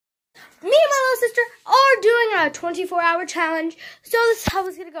Me and my little sister are doing a 24-hour challenge. So this is how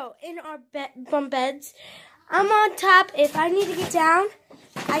it's gonna go in our bunk beds. I'm on top. If I need to get down,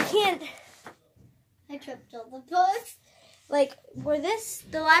 I can't. I tripped over the books. Like where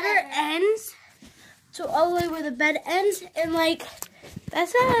the ladder ends, so all the way where the bed ends, and like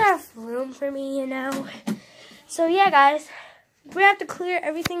that's not enough room for me, you know. So yeah, guys, we have to clear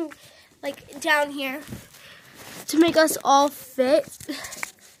everything like down here to make us all fit.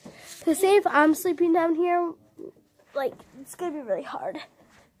 Cause say if I'm sleeping down here, like it's gonna be really hard.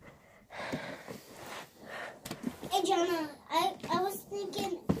 Hey Jonah, I was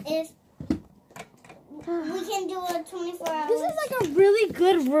thinking if we can do a 24 hours. This is like a really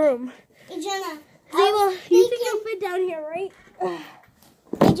good room. Hey Jonah, Zayla, you think you'll fit down here, right?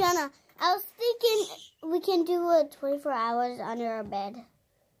 Hey Jonah, I was thinking we can do a 24 hours under our bed.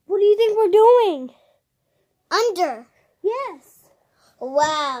 What do you think we're doing? Under? Yes.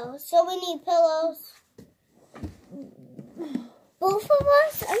 Wow, so we need pillows. Both of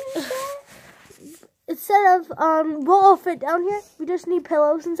us? Instead of we'll all fit down here, we just need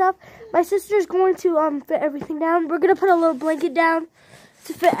pillows and stuff. My sister's going to fit everything down. We're gonna put a little blanket down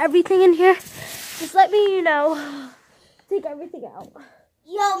to fit everything in here. Just let me, you know, take everything out.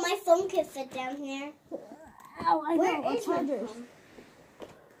 Yo, my phone can fit down here. Ow, I Where know. is my Chargers. phone?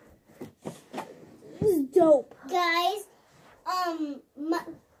 This is dope. Guys,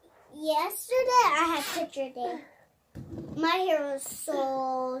 yesterday I had picture day. My hair was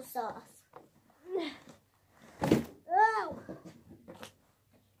so soft. Ow.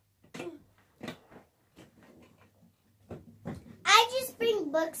 I just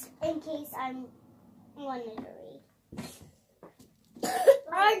bring books in case I wanted to read.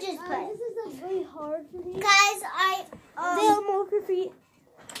 Or just play. This is like really hard for me. Guys, Zayla, move your feet.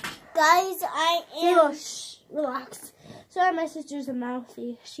 Guys, I am. Zayla, shh, relax. Sorry, my sister's a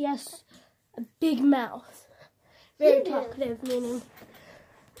mouthy. She has a big mouth. Very You do. talkative, meaning.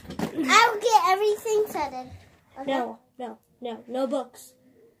 I'll get everything settled. Okay? No books.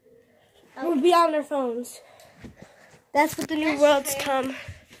 We'll be on our phones. That's what the new world's come.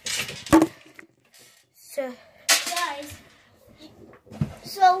 So, Guys,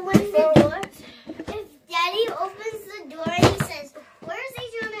 so when the door, if Daddy opens the door and he says, "Where's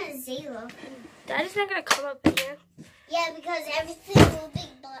Adriana and Zayla?" Daddy's not gonna come up here. Yeah, because everything will be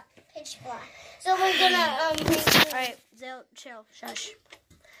pitch black. So we're gonna All right, Zayla, chill, shush.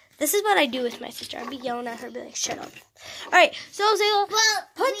 This is what I do with my sister. I'd be yelling at her, be like, "Shut up." All right, so Zayla,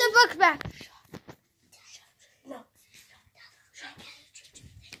 put the books back. No.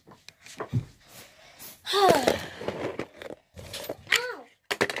 Ow.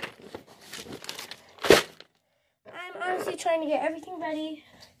 I'm honestly trying to get everything ready.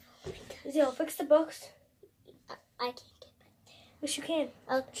 Zayla, fix the books. I can't get back there. Yes, you can.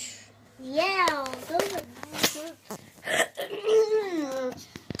 Yeah, those are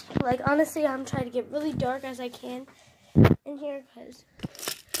Like, honestly, I'm trying to get really dark as I can in here because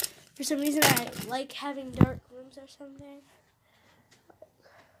for some reason I like having dark rooms or something.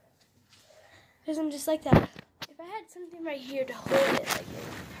 Because I'm just like that. If I had something right here to hold it, like,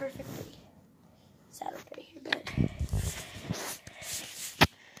 perfectly settled right here, but...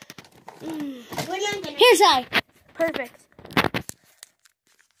 We're not gonna. Here's I. Perfect.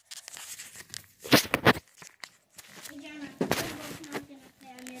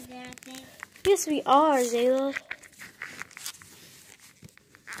 Yes, we are, Zayla.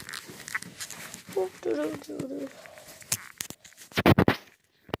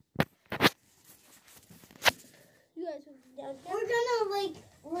 You guys are down here? We're gonna like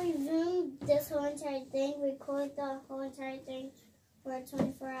resume this whole entire thing, record the whole entire thing for a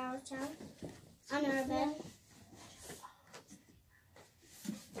 24-hour challenge on our bed.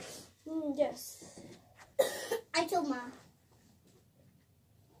 Yes. I told Mom.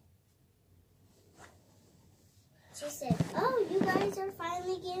 She said, "Oh, you guys are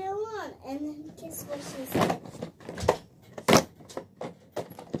finally getting along." And then guess what she said?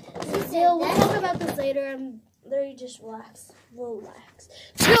 She said, We'll talk about this later. I'm literally just relax. Relax.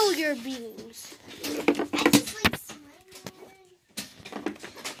 Chill your beans. I just like smiling.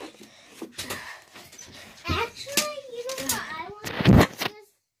 Actually, you know what I want to do?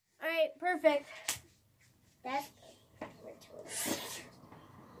 Alright, perfect. That's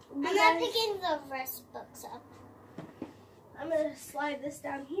I'm not picking the rest books up. I'm going to slide this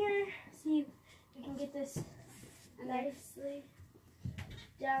down here. See if we can get this nicely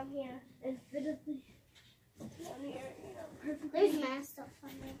down here and fittingly down here. You know, perfectly. There's mad stuff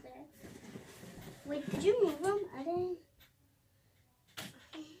under there. Wait, did you move them? I didn't.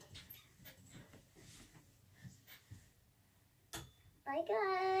 Bye,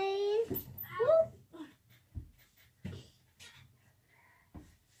 guys.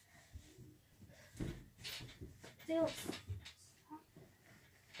 Woo.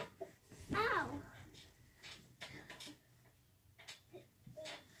 Ow.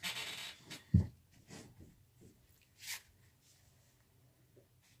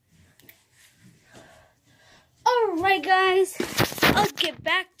 Alright guys, I'll get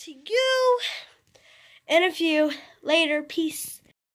back to you in a few. Later, peace.